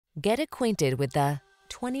Get acquainted with the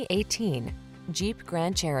 2018 Jeep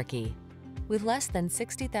Grand Cherokee. With less than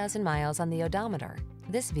 60,000 miles on the odometer,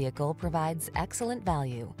 this vehicle provides excellent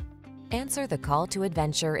value. Answer the call to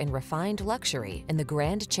adventure in refined luxury in the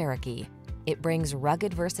Grand Cherokee. It brings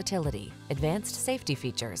rugged versatility, advanced safety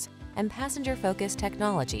features, and passenger-focused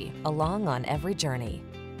technology along on every journey.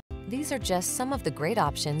 These are just some of the great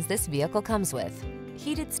options this vehicle comes with: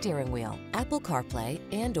 heated steering wheel, Apple CarPlay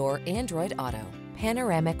and/or Android Auto,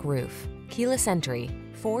 panoramic roof, keyless entry,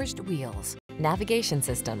 forged wheels, navigation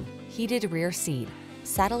system, heated rear seat,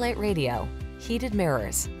 satellite radio, heated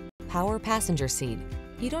mirrors, power passenger seat.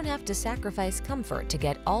 You don't have to sacrifice comfort to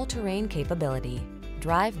get all-terrain capability.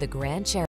 Drive the Grand Cherokee.